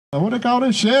What they call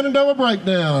this? Shenandoah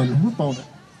breakdown. Whoop on it.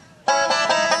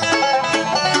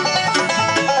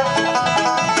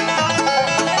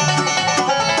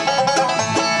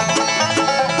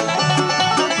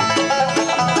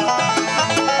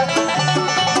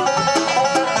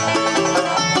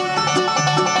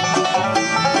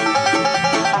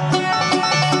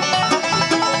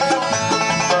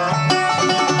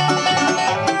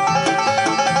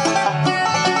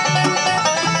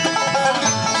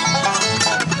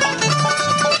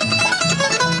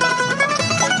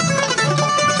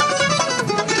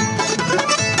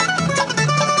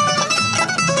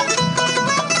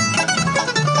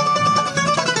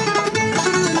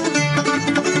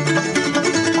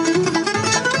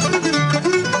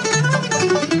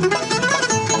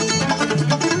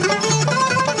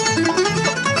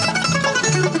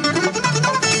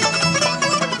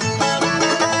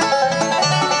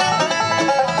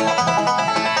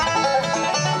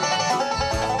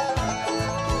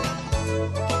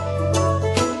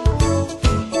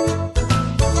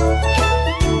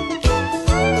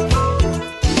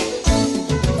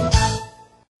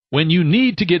 When you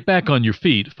need to get back on your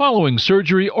feet following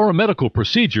surgery or a medical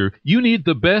procedure, you need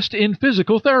the best in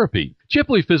physical therapy.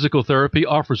 Chipley Physical Therapy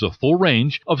offers a full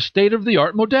range of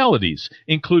state-of-the-art modalities,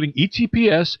 including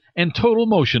ETPS and total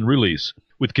motion release.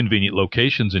 With convenient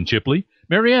locations in Chipley,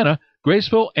 Marianna,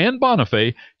 Graceville, and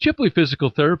Bonifay, Chipley Physical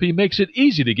Therapy makes it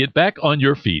easy to get back on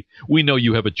your feet. We know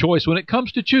you have a choice when it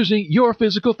comes to choosing your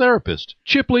physical therapist.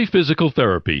 Chipley Physical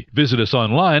Therapy. Visit us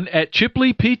online at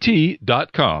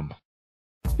chipleypt.com.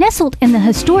 Nestled in the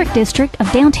historic district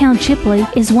of downtown Chipley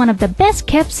is one of the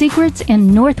best-kept secrets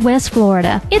in Northwest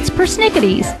Florida. It's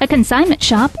Persnickety's, a consignment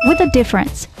shop with a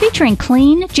difference. Featuring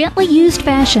clean, gently used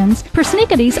fashions,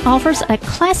 Persnickety's offers a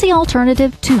classy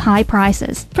alternative to high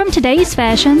prices. From today's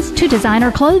fashions to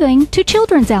designer clothing to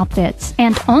children's outfits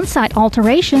and on-site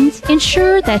alterations,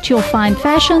 ensure that you'll find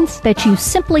fashions that you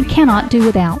simply cannot do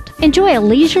without. Enjoy a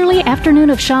leisurely afternoon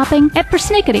of shopping at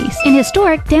Persnickety's in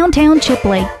historic downtown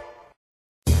Chipley.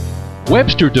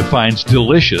 Webster defines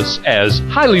delicious as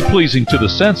highly pleasing to the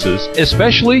senses,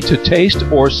 especially to taste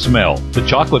or smell. The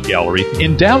Chocolate Gallery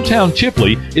in downtown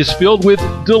Chipley is filled with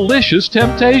delicious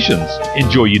temptations.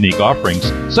 Enjoy unique offerings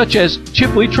such as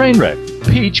Chipley Trainwreck,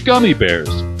 Peach Gummy Bears,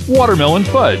 Watermelon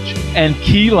Fudge, and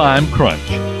Key Lime Crunch,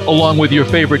 along with your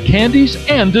favorite candies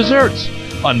and desserts.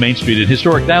 On Main Street in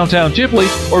historic downtown Chipley,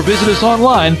 or visit us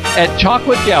online at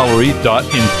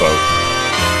chocolategallery.info.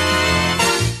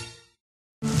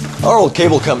 Our old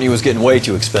cable company was getting way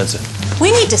too expensive.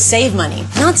 We need to save money,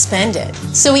 not spend it.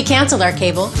 So we canceled our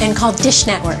cable and called Dish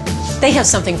Network. They have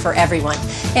something for everyone,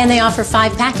 and they offer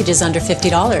 5 packages under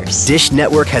 $50. Dish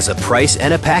Network has a price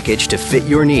and a package to fit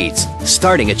your needs,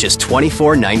 starting at just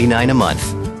 $24.99 a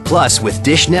month. Plus, with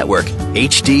Dish Network,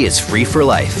 HD is free for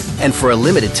life. And for a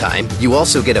limited time, you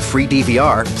also get a free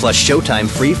DVR plus Showtime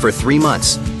free for 3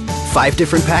 months. 5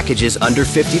 different packages under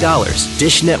 $50.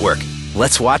 Dish Network.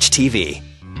 Let's watch TV.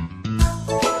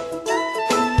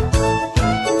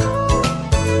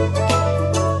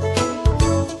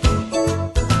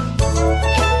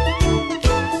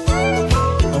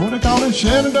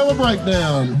 Shenandoah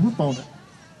breakdown. Whoop on it.